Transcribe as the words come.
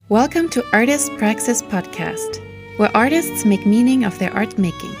Welcome to Artist Praxis Podcast, where artists make meaning of their art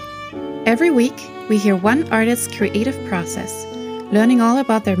making. Every week, we hear one artist's creative process, learning all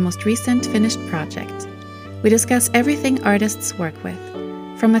about their most recent finished project. We discuss everything artists work with,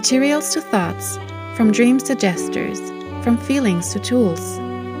 from materials to thoughts, from dreams to gestures, from feelings to tools.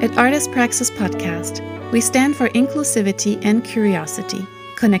 At Artist Praxis Podcast, we stand for inclusivity and curiosity,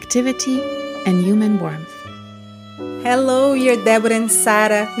 connectivity and human warmth. Hello, we're Deborah and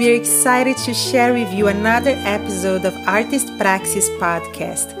Sarah. We're excited to share with you another episode of Artist Praxis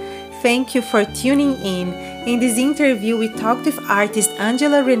Podcast. Thank you for tuning in. In this interview, we talked with artist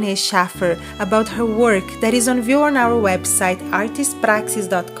Angela Renee Schaffer about her work that is on view on our website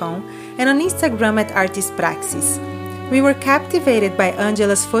artistpraxis.com and on Instagram at artistpraxis. We were captivated by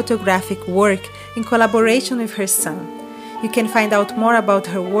Angela's photographic work in collaboration with her son. You can find out more about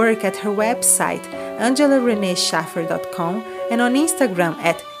her work at her website, angelareneeschaffer.com, and on Instagram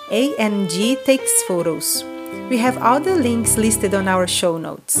at angtakesphotos. We have all the links listed on our show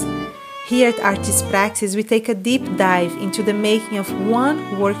notes. Here at Artist Praxis, we take a deep dive into the making of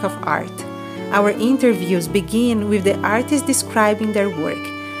one work of art. Our interviews begin with the artist describing their work,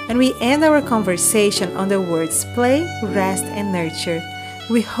 and we end our conversation on the words play, rest, and nurture.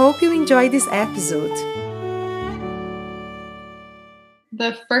 We hope you enjoy this episode.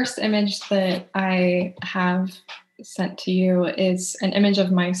 The first image that I have sent to you is an image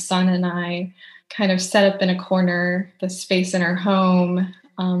of my son and I kind of set up in a corner, the space in our home,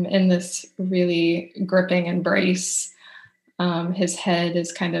 in this really gripping embrace. His head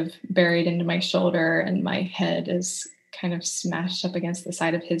is kind of buried into my shoulder and my head is kind of smashed up against the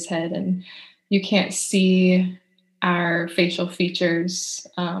side of his head. And you can't see our facial features.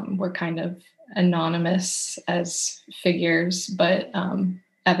 We're kind of anonymous as figures, but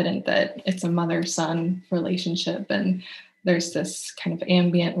evident that it's a mother-son relationship. And there's this kind of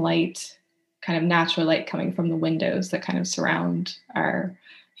ambient light, kind of natural light coming from the windows that kind of surround our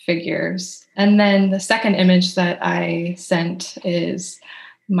figures. And then the second image that I sent is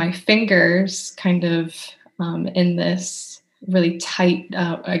my fingers kind of in this really tight,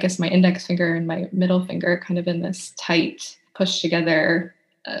 I guess my index finger and my middle finger kind of in this tight, pushed together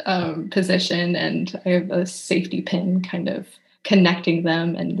position, and I have a safety pin kind of connecting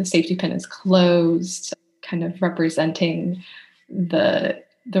them, and the safety pin is closed, kind of representing the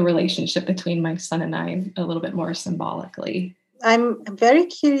relationship between my son and I a little bit more symbolically. I'm very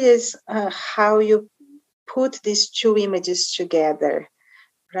curious how you put these two images together,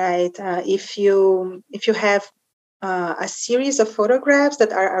 right? If you have a series of photographs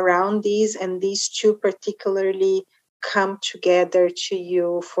that are around these, and these two particularly come together to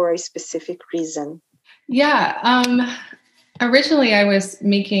you for a specific reason? Yeah. Originally, I was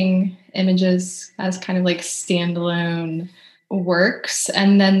making images as kind of like standalone works.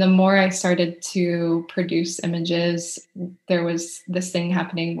 And then the more I started to produce images, there was this thing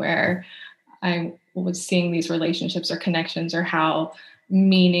happening where I was seeing these relationships or connections, or how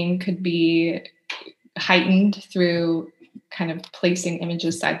meaning could be heightened through kind of placing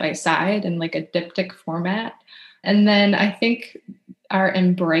images side by side in like a diptych format. And then I think our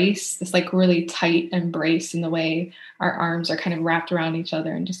embrace, this like really tight embrace in the way our arms are kind of wrapped around each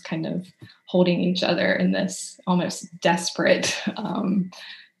other and just kind of holding each other in this almost desperate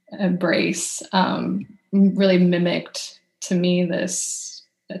embrace, really mixed to me this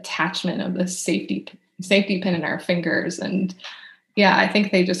attachment of this safety pin in our fingers. And yeah, I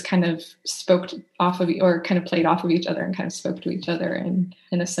think they just kind of spoke off of, or kind of played off of each other and kind of spoke to each other in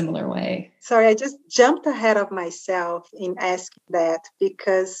a similar way. Sorry, I just jumped ahead of myself in asking that,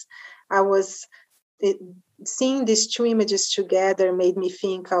 because seeing these two images together made me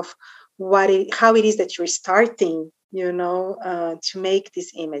think of how it is that you're starting, to make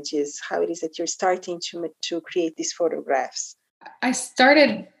these images, how it is that you're starting to create these photographs. I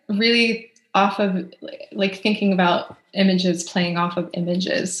started really off of like thinking about images playing off of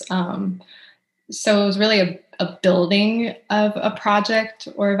images. So it was really a building of a project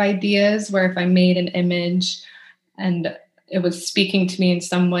or of ideas, where if I made an image and it was speaking to me in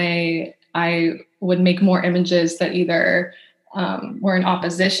some way, I would make more images that either were in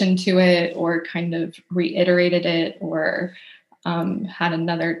opposition to it, or kind of reiterated it, or had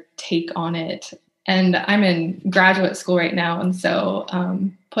another take on it. And I'm in graduate school right now. And so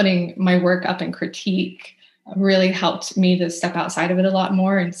putting my work up in critique really helped me to step outside of it a lot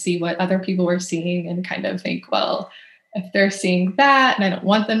more and see what other people were seeing, and kind of think, well, if they're seeing that and I don't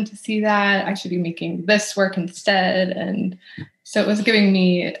want them to see that, I should be making this work instead. And so it was giving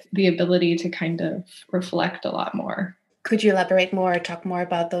me the ability to kind of reflect a lot more. Could you elaborate more or talk more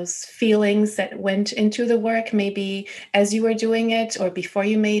about those feelings that went into the work, maybe as you were doing it or before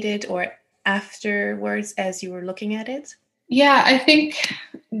you made it or afterwards as you were looking at it? Yeah, I think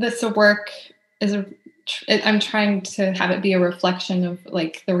this work is I'm trying to have it be a reflection of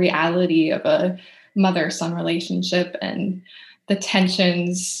like the reality of a mother-son relationship and the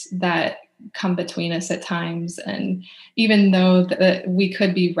tensions that come between us at times. And even though that we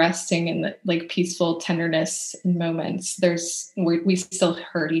could be resting in the like peaceful tenderness in moments, we still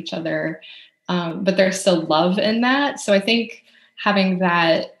hurt each other, but there's still love in that. So I think having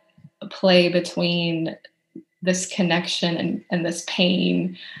that play between this connection and this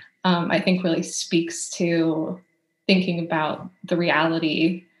pain, I think really speaks to thinking about the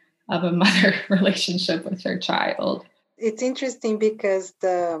reality of a mother relationship with her child. It's interesting because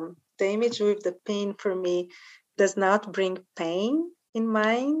the image with the pain for me does not bring pain in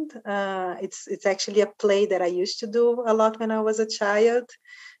mind. It's actually a play that I used to do a lot when I was a child.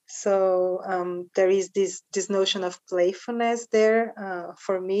 So there is this notion of playfulness there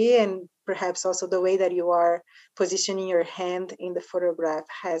for me, and perhaps also the way that you are positioning your hand in the photograph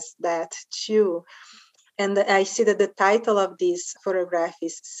has that too. And I see that the title of this photograph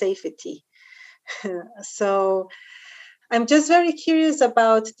is Safety. So I'm just very curious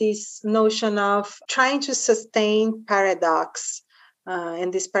about this notion of trying to sustain paradox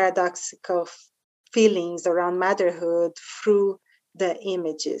and these paradoxical feelings around motherhood through the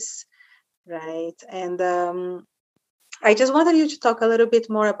images, right? And I just wanted you to talk a little bit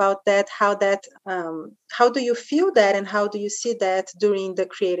more about that, how do you feel that and how do you see that during the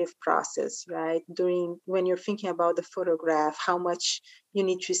creative process, right? During when you're thinking about the photograph, how much you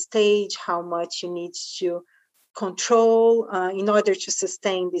need to stage, how much you need to control in order to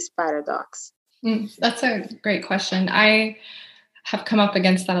sustain this paradox? That's a great question. I have come up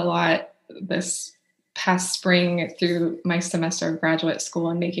against that a lot this past spring through my semester of graduate school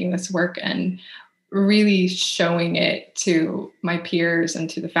and making this work and really showing it to my peers and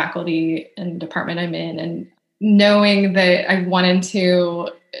to the faculty and department I'm in, and knowing that I wanted to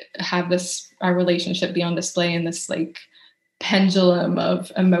have our relationship be on display in this like pendulum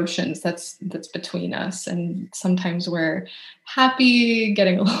of emotions that's between us. And sometimes we're happy,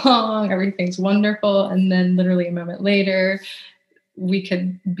 getting along, everything's wonderful, and then literally a moment later we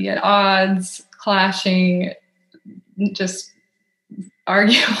could be at odds, clashing, just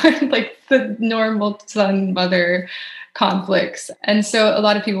arguing, like the normal son-mother conflicts. And so a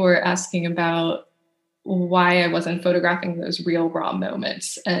lot of people were asking about why I wasn't photographing those real raw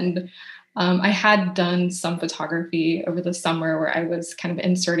moments. And I had done some photography over the summer where I was kind of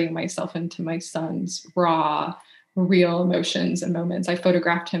inserting myself into my son's raw, real emotions and moments. I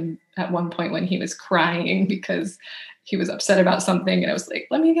photographed him at one point when he was crying because he was upset about something. And I was like,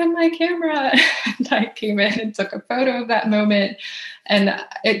 let me get my camera. And I came in and took a photo of that moment. And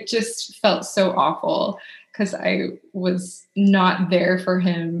it just felt so awful because I was not there for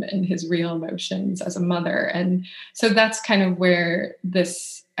him and his real emotions as a mother. And so that's kind of where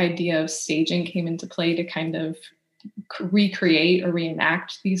this idea of staging came into play, to kind of recreate or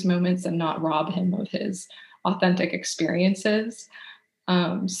reenact these moments and not rob him of his authentic experiences.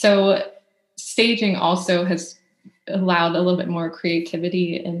 So staging also has allowed a little bit more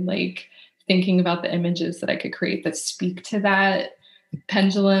creativity in like thinking about the images that I could create that speak to that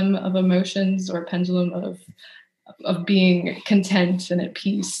pendulum of emotions, or pendulum of being content and at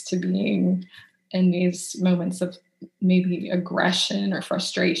peace, to being in these moments of maybe aggression or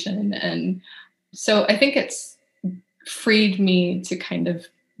frustration. And so I think it's freed me to kind of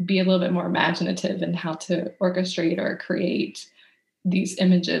be a little bit more imaginative in how to orchestrate or create these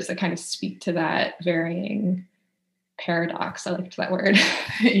images that kind of speak to that varying paradox. I liked that word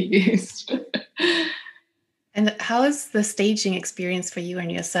you used. And how is the staging experience for you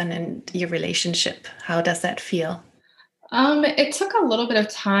and your son and your relationship? How does that feel? It took a little bit of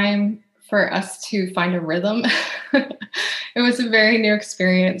time for us to find a rhythm. It was a very new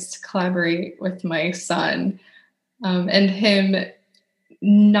experience to collaborate with my son, and him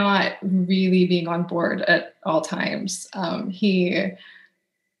not really being on board at all times. He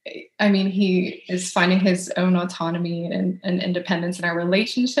is finding his own autonomy and independence in our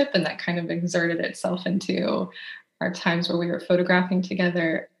relationship, and that kind of exerted itself into our times where we were photographing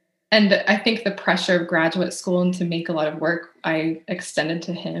together. And I think the pressure of graduate school and to make a lot of work, I extended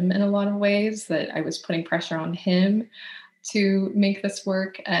to him in a lot of ways, that I was putting pressure on him to make this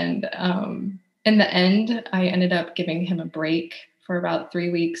work. And in the end, I ended up giving him a break for about 3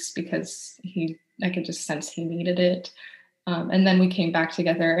 weeks because I could just sense he needed it. And then we came back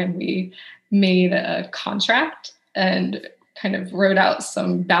together and we made a contract and kind of wrote out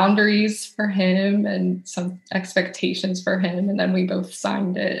some boundaries for him and some expectations for him. And then we both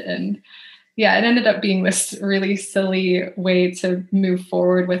signed it. And yeah, it ended up being this really silly way to move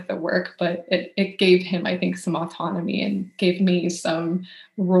forward with the work, but it gave him, I think, some autonomy and gave me some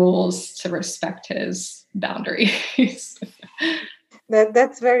rules to respect his boundaries.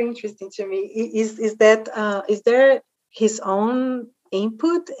 That's very interesting to me. Is there his own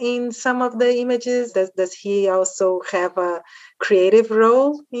input in some of the images? Does he also have a creative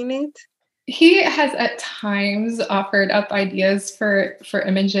role in it? He has at times offered up ideas for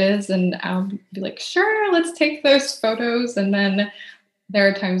images, and I'll be like, sure, let's take those photos. And then there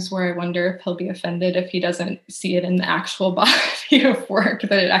are times where I wonder if he'll be offended if he doesn't see it in the actual body of work,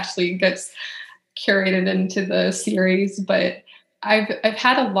 that it actually gets curated into the series. But I've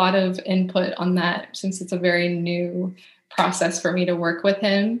had a lot of input on that since it's a very new process for me to work with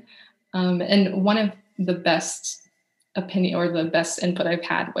him. And one of the best opinion or the best input I've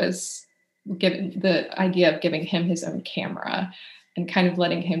had was given the idea of giving him his own camera and kind of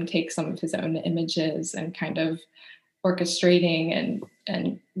letting him take some of his own images and kind of orchestrating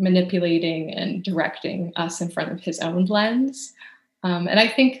and manipulating and directing us in front of his own lens. And I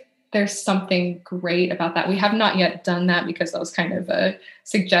think there's something great about that. We have not yet done that because that was kind of a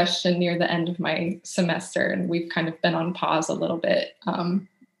suggestion near the end of my semester, and we've kind of been on pause a little bit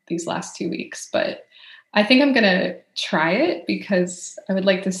these last 2 weeks. But I think I'm going to try it because I would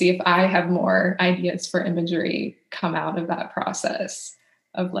like to see if I have more ideas for imagery come out of that process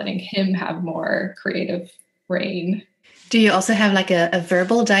of letting him have more creative reign. Do you also have like a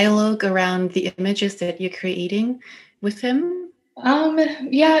verbal dialogue around the images that you're creating with him?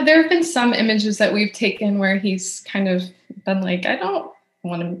 Yeah, there have been some images that we've taken where he's kind of been like, I don't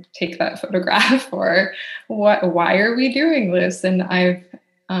want to take that photograph, or why are we doing this? And I've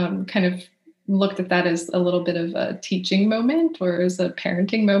kind of looked at that as a little bit of a teaching moment or as a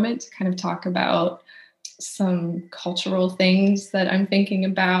parenting moment to kind of talk about some cultural things that I'm thinking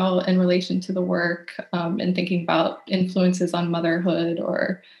about in relation to the work, and thinking about influences on motherhood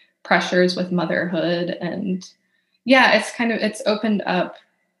or pressures with motherhood. And yeah, it's opened up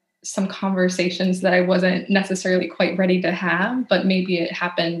some conversations that I wasn't necessarily quite ready to have, but maybe it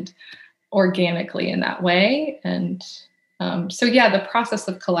happened organically in that way. And so yeah, the process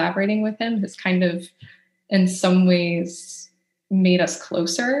of collaborating with him has kind of, in some ways, made us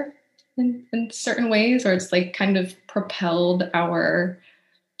closer in certain ways, or it's like kind of propelled our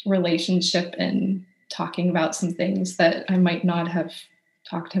relationship in talking about some things that I might not have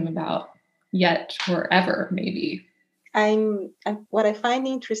talked to him about yet or ever, maybe. What I find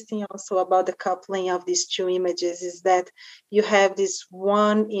interesting also about the coupling of these two images is that you have this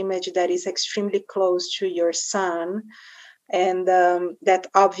one image that is extremely close to your son, and that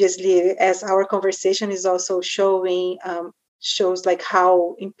obviously, as our conversation is also showing, shows like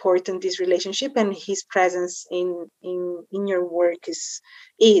how important this relationship and his presence in your work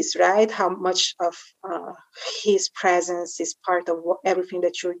is right. How much of his presence is part of everything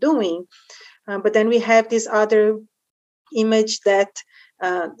that you're doing. But then we have this other image that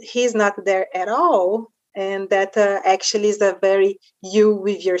he's not there at all, and that actually is a very you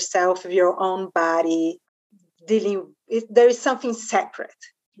with yourself, with your own body, there is something separate,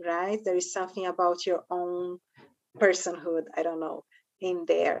 right? There is something about your own personhood, I don't know, in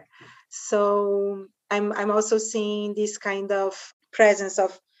there. So I'm also seeing this kind of presence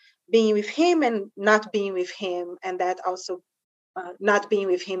of being with him and not being with him, and that also not being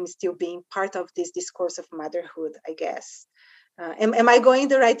with him still being part of this discourse of motherhood, I guess. Am I going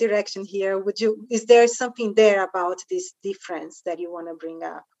the right direction here? Is there something there about this difference that you want to bring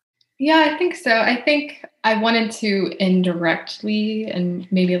up? Yeah, I think so. I think I wanted to indirectly and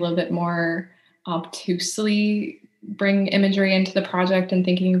maybe a little bit more obtusely bring imagery into the project and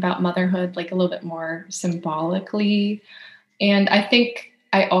thinking about motherhood like a little bit more symbolically. And I think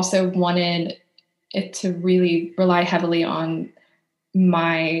I also wanted it to really rely heavily on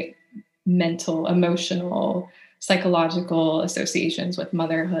my mental, emotional, psychological associations with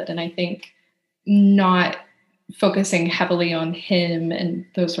motherhood. And I think not focusing heavily on him and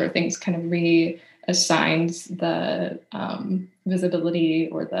those sort of things kind of reassigns the visibility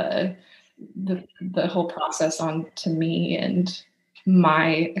or the whole process on to me and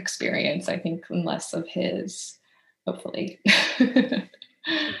my experience, I think, and less of his, hopefully.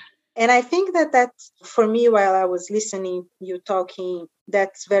 And I think that's, for me, while I was listening, you talking,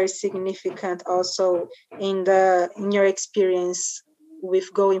 that's very significant also in your experience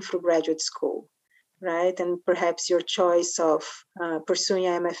with going through graduate school, right? And perhaps your choice of pursuing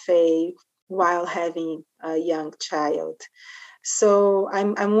an MFA while having a young child. So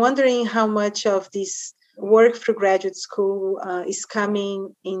I'm wondering how much of this work through graduate school is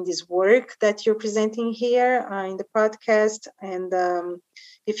coming in this work that you're presenting here in the podcast, and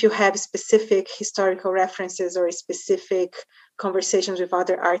if you have specific historical references or specific conversations with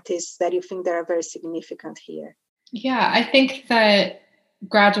other artists that you think that are very significant here. Yeah, I think that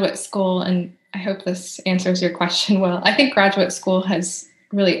graduate school, and I hope this answers your question well, I think graduate school has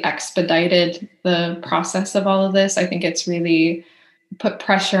really expedited the process of all of this. I think it's really put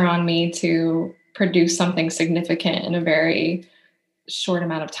pressure on me to produce something significant in a very short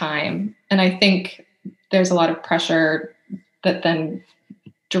amount of time. And I think there's a lot of pressure that then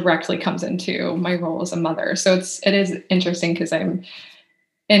directly comes into my role as a mother. So it is interesting because I'm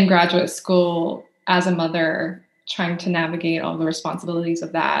in graduate school as a mother, trying to navigate all the responsibilities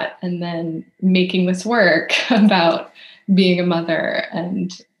of that, and then making this work about being a mother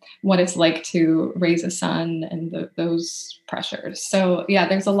and what it's like to raise a son and those pressures. So yeah,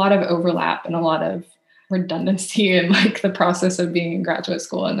 there's a lot of overlap and a lot of redundancy in like the process of being in graduate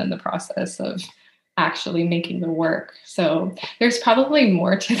school and then the process of actually making the work. So there's probably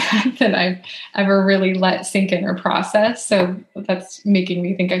more to that than I've ever really let sink in or process. So that's making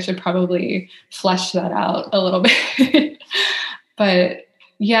me think I should probably flesh that out a little bit. But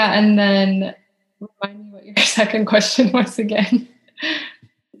yeah, and then remind me what your second question was again.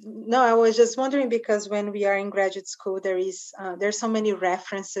 No, I was just wondering because when we are in graduate school, there's so many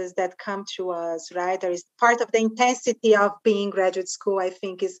references that come to us, right? There is part of the intensity of being graduate school, I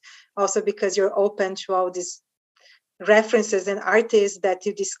think, is also because you're open to all these references and artists that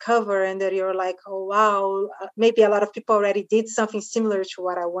you discover and that you're like, oh, wow, maybe a lot of people already did something similar to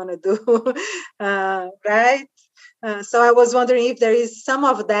what I want to do, right? So I was wondering if there is some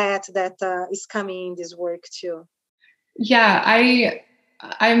of that is coming in this work too. Yeah,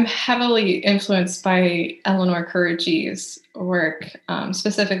 I'm heavily influenced by Eleanor Karagi's work,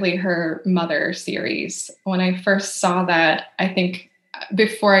 specifically her Mother series. When I first saw that, I think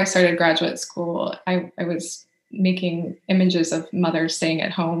before I started graduate school, I was making images of mothers staying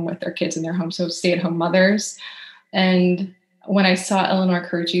at home with their kids in their home, so stay-at-home mothers. And when I saw Eleanor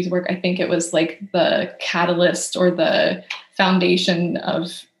Karagi's work, I think it was like the catalyst or the foundation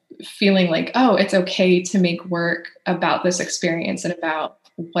of feeling like, oh, it's okay to make work about this experience and about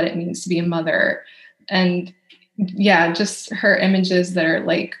what it means to be a mother. And yeah, just her images that are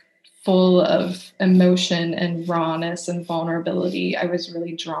like full of emotion and rawness and vulnerability. I was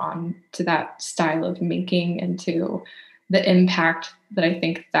really drawn to that style of making and to the impact that I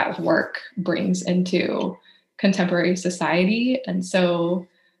think that work brings into contemporary society. And so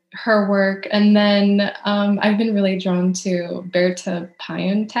her work. And then I've been really drawn to Berta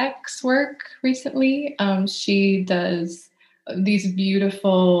Piontek's work recently. She does these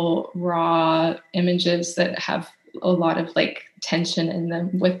beautiful raw images that have a lot of like tension in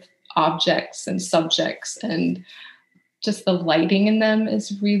them with objects and subjects, and just the lighting in them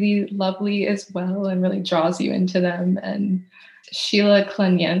is really lovely as well and really draws you into them. And Sheila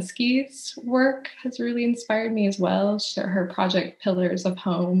Klonyansky's work has really inspired me as well. Her project Pillars of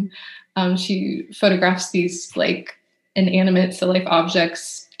Home. She photographs these like inanimate still life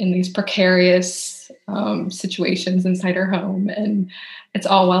objects in these precarious situations inside her home. And it's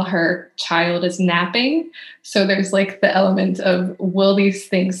all while her child is napping. So there's like the element of, will these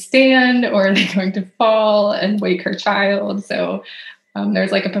things stand or are they going to fall and wake her child? So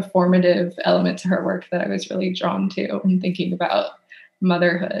there's like a performative element to her work that I was really drawn to in thinking about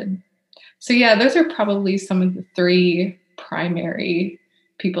motherhood. So yeah, those are probably some of the three primary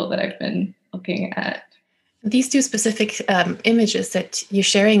people that I've been looking at. These two specific images that you're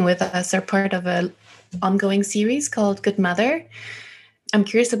sharing with us are part of an ongoing series called Good Mother. I'm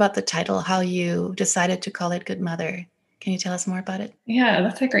curious about the title, how you decided to call it Good Mother. Can you tell us more about it? Yeah,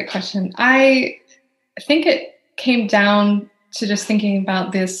 that's a great question. I think it came down to just thinking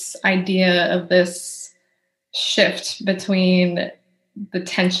about this idea of this shift between the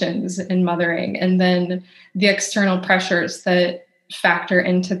tensions in mothering and then the external pressures that factor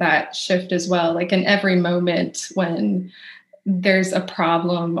into that shift as well. Like in every moment when there's a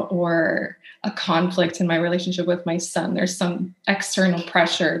problem or a conflict in my relationship with my son, there's some external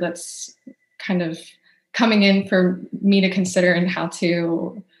pressure that's kind of coming in for me to consider and how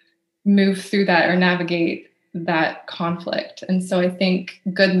to move through that or navigate that conflict. And so I think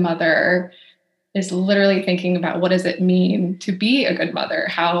Good Mother is literally thinking about, what does it mean to be a good mother?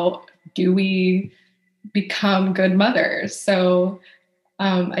 How do we become good mothers? So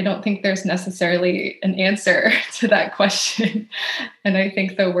I don't think there's necessarily an answer to that question. And I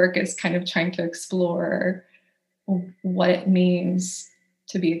think the work is kind of trying to explore what it means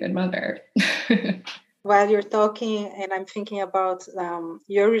to be a good mother. while you're talking, and I'm thinking about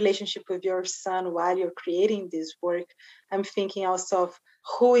your relationship with your son while you're creating this work, I'm thinking also of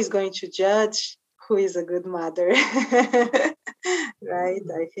who is going to judge who is a good mother. Right?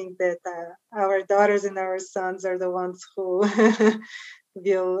 I think that our daughters and our sons are the ones who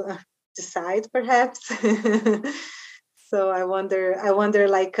will decide, perhaps. So I wonder,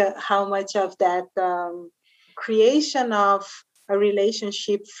 like how much of that creation of a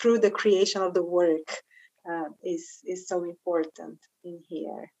relationship through the creation of the work is so important in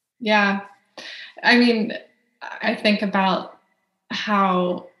here. Yeah. I mean, I think about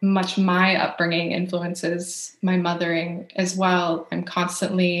how much my upbringing influences my mothering as well. I'm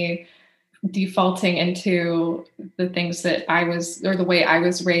constantly defaulting into the things that I was, or the way I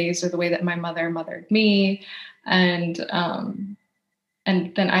was raised, or the way that my mother mothered me. And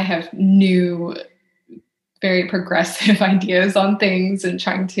then I have new, very progressive ideas on things, and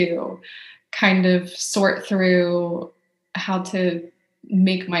trying to kind of sort through how to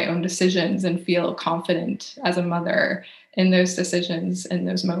make my own decisions and feel confident as a mother in those decisions, in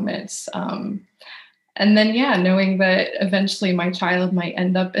those moments. And then, yeah, knowing that eventually my child might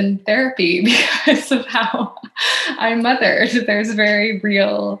end up in therapy because of how I mothered. There's very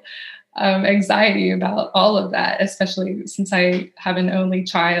real anxiety about all of that, especially since I have an only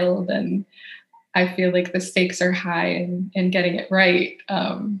child, and I feel like the stakes are high in getting it right.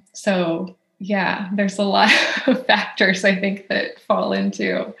 So yeah, there's a lot of factors I think that fall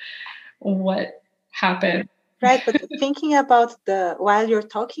into what happened. Right, but thinking about while you're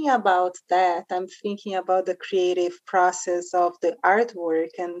talking about that, I'm thinking about the creative process of the artwork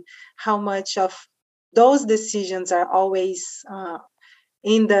and how much of those decisions are always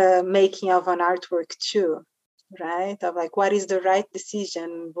in the making of an artwork too, right? Of like, what is the right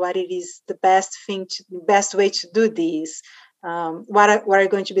decision? What it is the best best way to do this? What are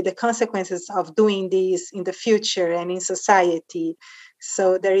going to be the consequences of doing this in the future and in society?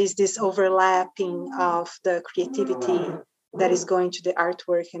 So there is this overlapping of the creativity that is going to the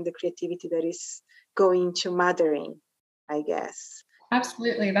artwork and the creativity that is going to mothering, I guess.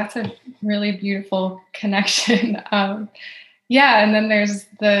 Absolutely. That's a really beautiful connection. Yeah. And then there's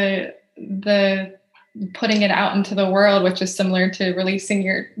the putting it out into the world, which is similar to releasing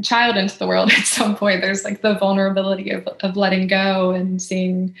your child into the world at some point. There's like the vulnerability of letting go and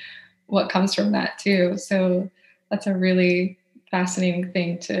seeing what comes from that too. So that's a really fascinating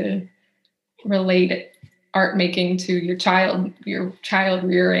thing to relate art making to your child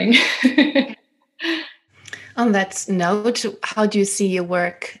rearing. On that note, how do you see your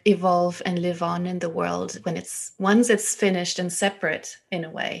work evolve and live on in the world once it's finished and separate in a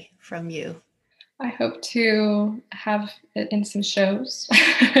way from you? I hope to have it in some shows.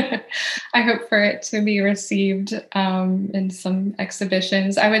 I hope for it to be received in some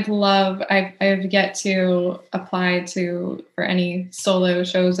exhibitions. I would love, I have yet to apply for any solo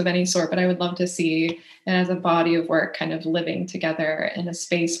shows of any sort, but I would love to see it as a body of work kind of living together in a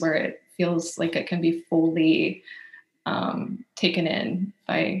space where it feels like it can be fully taken in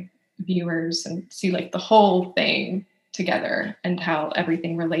by viewers and see like the whole thing together and how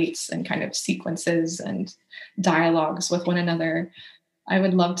everything relates and kind of sequences and dialogues with one another. I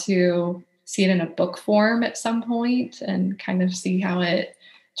would love to see it in a book form at some point and kind of see how it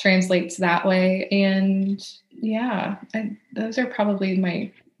translates that way. And yeah, those are probably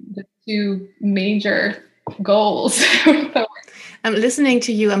the two major goals. I'm listening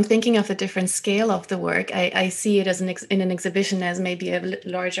to you. I'm thinking of a different scale of the work. I see it as in an exhibition as maybe a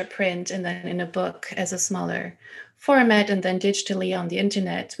larger print, and then in a book as a smaller format, and then digitally on the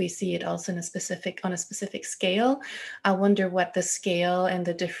internet we see it also on a specific scale. I wonder what the scale and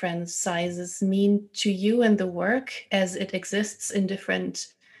the different sizes mean to you and the work as it exists in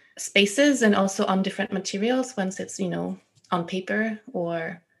different spaces and also on different materials once it's on paper,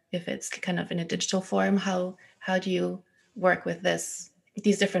 or if it's kind of in a digital form. How do you work with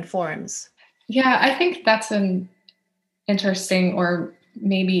these different forms? Yeah, I think that's an interesting or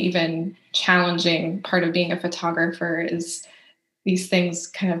maybe even challenging part of being a photographer is these things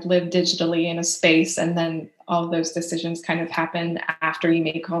kind of live digitally in a space, and then all of those decisions kind of happen after you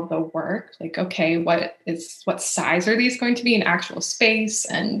make all the work. Like, okay, what size are these going to be in actual space,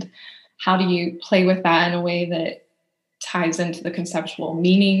 and how do you play with that in a way that ties into the conceptual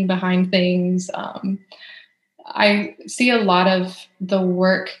meaning behind things? I see a lot of the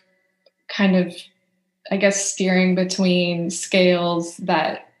work kind of, I guess, steering between scales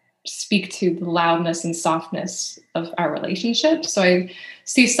that speak to the loudness and softness of our relationship. So I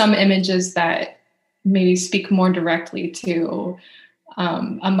see some images that maybe speak more directly to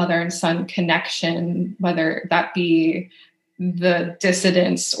a mother and son connection, whether that be the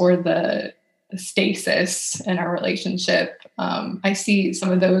dissidence or the stasis in our relationship. I see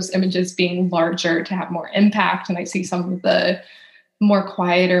some of those images being larger to have more impact, and I see some of the more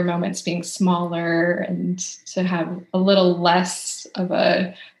quieter moments being smaller and to have a little less of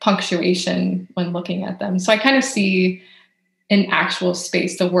a punctuation when looking at them. So I kind of see in actual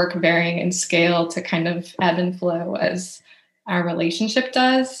space the work varying in scale to kind of ebb and flow as our relationship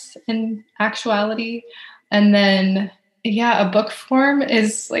does in actuality. And then, yeah, a book form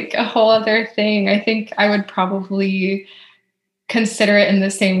is like a whole other thing. I think I would probably consider it in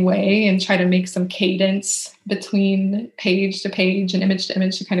the same way and try to make some cadence between page to page and image to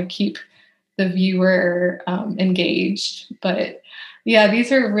image to kind of keep the viewer engaged. But yeah,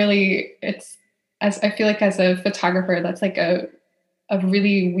 these are really, it's, as I feel like as a photographer, that's like a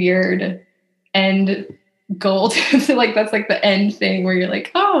really weird end goal to like, that's like the end thing where you're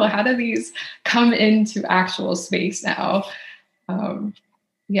like, oh, how do these come into actual space now?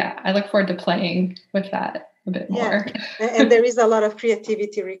 Yeah, I look forward to playing with that a bit more. And there is a lot of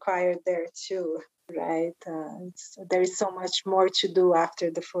creativity required there too, right? There is so much more to do after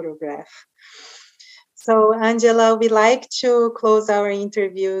the photograph. So Angela, we like to close our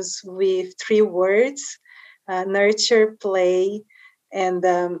interviews with 3 words: nurture, play, and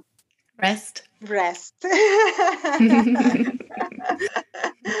rest.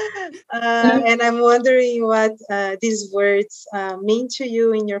 And I'm wondering what these words mean to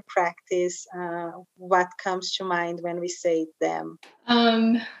you in your practice. What comes to mind when we say them?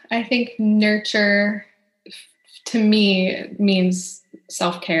 I think nurture to me means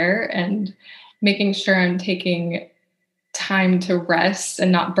self-care and making sure I'm taking time to rest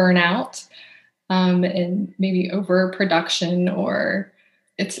and not burn out, and maybe overproduction, or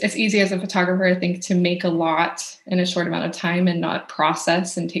it's easy as a photographer, I think, to make a lot in a short amount of time and not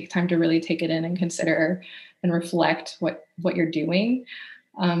process and take time to really take it in and consider and reflect what you're doing.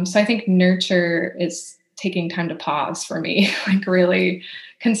 So I think nurture is taking time to pause for me, like really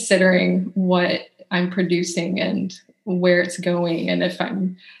considering what I'm producing and where it's going, and if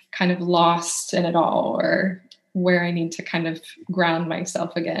I'm kind of lost in it all, or where I need to kind of ground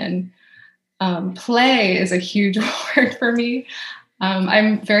myself again. Play is a huge word for me.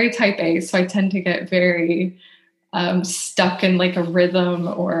 I'm very type A, so I tend to get very stuck in like a rhythm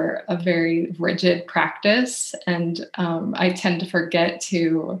or a very rigid practice. And I tend to forget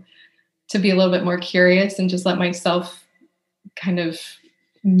to be a little bit more curious and just let myself kind of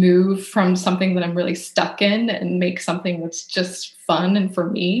move from something that I'm really stuck in and make something that's just fun and for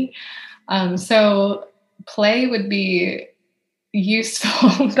me. So play would be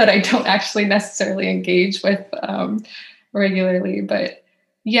useful, but I don't actually necessarily engage with regularly. But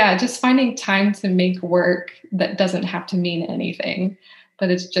yeah, just finding time to make work that doesn't have to mean anything,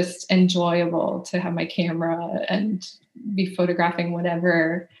 but it's just enjoyable to have my camera and be photographing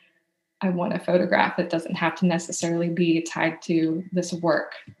whatever I want to photograph. It doesn't have to necessarily be tied to this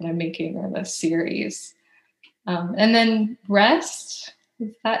work that I'm making or this series. And then rest,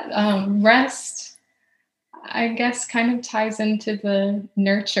 I guess, kind of ties into the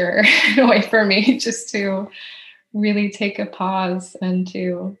nurture in a way for me, just to really take a pause and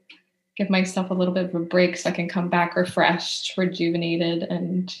to give myself a little bit of a break so I can come back refreshed, rejuvenated,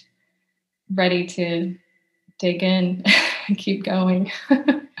 and ready to dig in and keep going.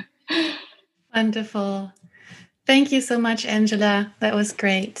 Wonderful. Thank you so much, Angela. That was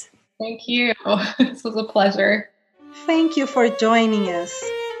great. Thank you. This was a pleasure. Thank you for joining us.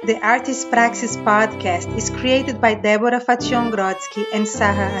 The Artist Praxis podcast is created by Deborah Fation-Grodsky and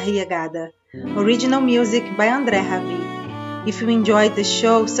Sarah Arriagada. Original music by André Ravi. If you enjoyed the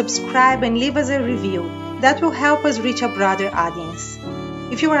show, subscribe and leave us a review. That will help us reach a broader audience.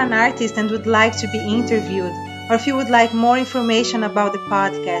 If you are an artist and would like to be interviewed, or if you would like more information about the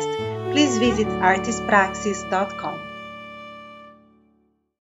podcast, please visit artistpraxis.com.